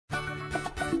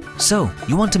So,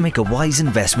 you want to make a wise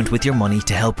investment with your money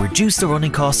to help reduce the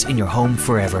running costs in your home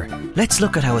forever. Let's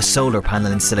look at how a solar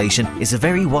panel installation is a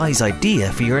very wise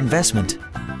idea for your investment.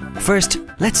 First,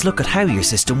 let's look at how your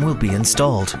system will be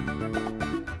installed.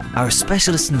 Our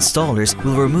specialist installers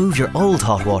will remove your old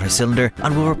hot water cylinder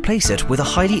and will replace it with a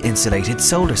highly insulated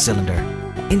solar cylinder.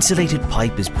 Insulated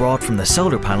pipe is brought from the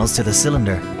solar panels to the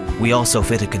cylinder. We also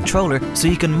fit a controller so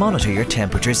you can monitor your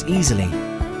temperatures easily.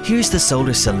 Here's the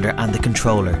solar cylinder and the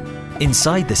controller.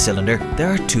 Inside the cylinder there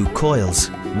are two coils,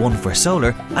 one for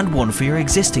solar and one for your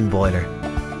existing boiler.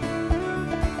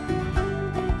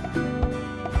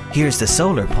 Here's the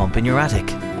solar pump in your attic.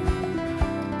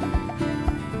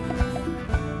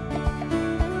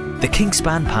 The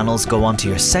Kingspan panels go onto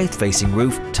your south-facing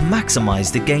roof to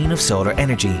maximise the gain of solar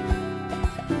energy.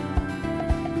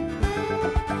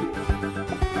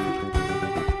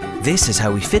 This is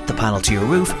how we fit the panel to your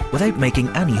roof without making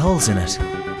any holes in it.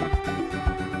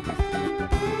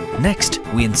 Next,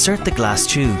 we insert the glass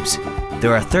tubes.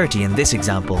 There are 30 in this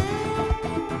example.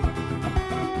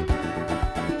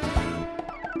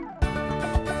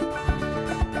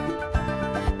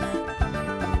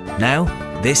 Now,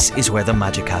 this is where the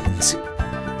magic happens.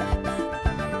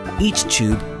 Each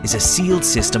tube is a sealed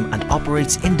system and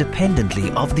operates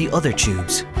independently of the other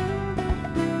tubes.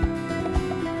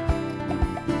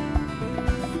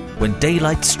 When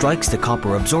daylight strikes the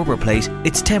copper absorber plate,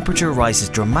 its temperature rises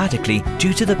dramatically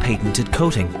due to the patented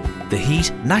coating. The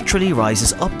heat naturally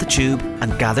rises up the tube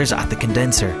and gathers at the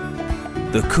condenser.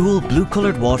 The cool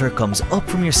blue-coloured water comes up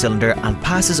from your cylinder and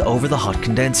passes over the hot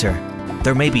condenser.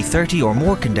 There may be 30 or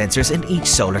more condensers in each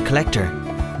solar collector.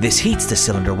 This heats the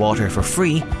cylinder water for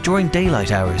free during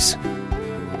daylight hours.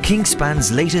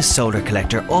 Kingspan's latest solar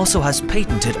collector also has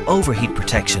patented overheat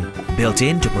protection, built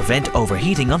in to prevent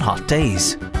overheating on hot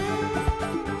days.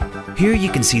 Here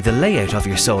you can see the layout of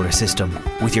your solar system,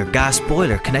 with your gas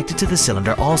boiler connected to the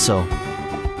cylinder also.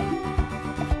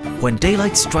 When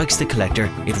daylight strikes the collector,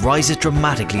 it rises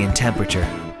dramatically in temperature.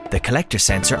 The collector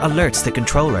sensor alerts the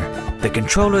controller. The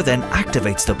controller then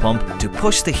activates the pump to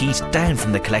push the heat down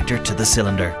from the collector to the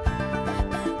cylinder.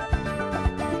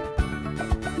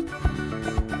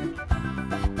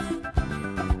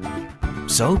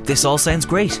 So this all sounds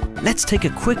great. Let's take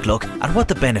a quick look at what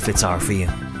the benefits are for you.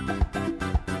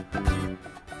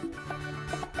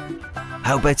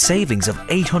 How about savings of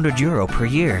 €800 per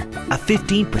year, a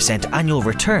 15% annual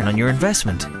return on your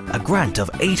investment, a grant of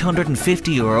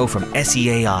 €850 from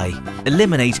SEAI,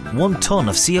 eliminate 1 tonne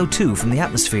of CO2 from the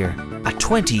atmosphere, a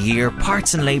 20-year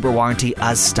parts and labour warranty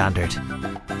as standard.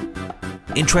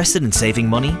 Interested in saving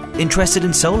money? Interested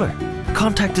in solar?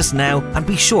 Contact us now and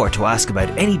be sure to ask about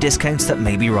any discounts that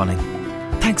may be running.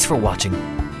 Thanks for watching.